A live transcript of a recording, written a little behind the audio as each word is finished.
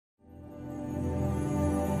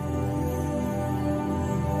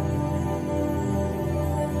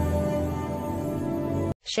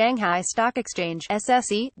Shanghai Stock Exchange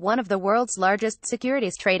 (SSE), one of the world's largest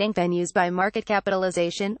securities trading venues by market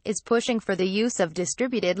capitalization, is pushing for the use of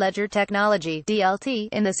distributed ledger technology (DLT)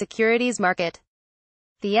 in the securities market.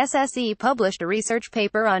 The SSE published a research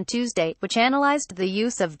paper on Tuesday, which analyzed the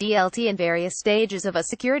use of DLT in various stages of a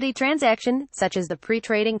security transaction, such as the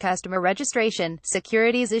pre-trading customer registration,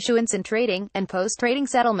 securities issuance and trading, and post-trading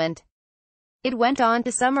settlement. It went on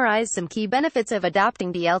to summarize some key benefits of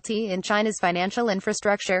adopting DLT in China's financial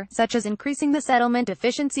infrastructure, such as increasing the settlement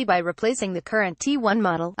efficiency by replacing the current T1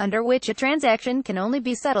 model, under which a transaction can only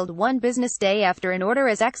be settled one business day after an order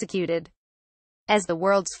is executed. As the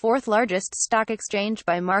world's fourth-largest stock exchange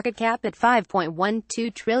by market cap at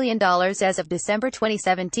 $5.12 trillion as of December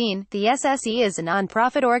 2017, the SSE is a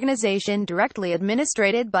non-profit organization directly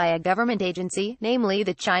administered by a government agency, namely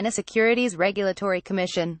the China Securities Regulatory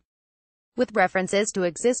Commission. With references to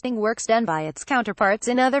existing works done by its counterparts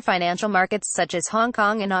in other financial markets such as Hong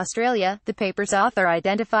Kong and Australia, the paper's author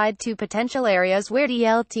identified two potential areas where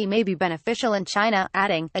DLT may be beneficial in China,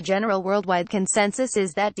 adding, "A general worldwide consensus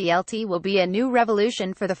is that DLT will be a new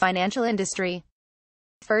revolution for the financial industry.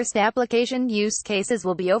 First application use cases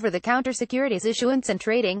will be over-the-counter securities issuance and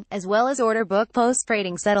trading, as well as order book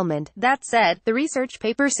post-trading settlement." That said, the research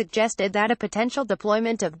paper suggested that a potential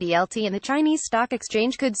deployment of DLT in the Chinese stock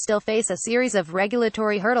exchange could still face a series of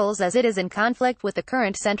regulatory hurdles as it is in conflict with the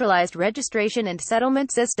current centralized registration and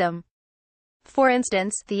settlement system. For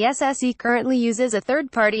instance, the SSE currently uses a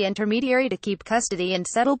third-party intermediary to keep custody and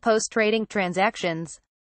settle post-trading transactions.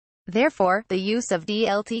 Therefore, the use of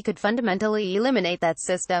DLT could fundamentally eliminate that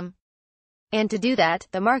system. And to do that,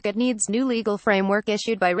 the market needs new legal framework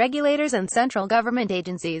issued by regulators and central government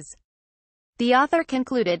agencies. The author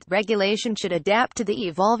concluded, "Regulation should adapt to the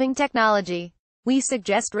evolving technology. We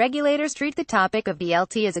suggest regulators treat the topic of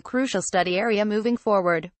DLT as a crucial study area moving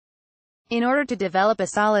forward. In order to develop a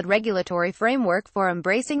solid regulatory framework for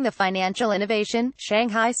embracing the financial innovation."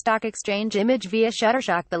 Shanghai Stock Exchange image via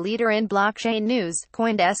Shutterstock. The leader in blockchain news,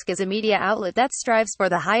 CoinDesk is a media outlet that strives for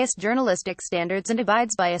the highest journalistic standards and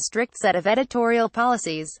abides by a strict set of editorial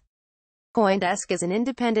policies. CoinDesk is an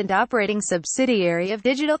independent operating subsidiary of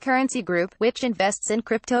Digital Currency Group, which invests in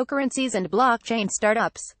cryptocurrencies and blockchain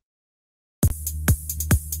startups.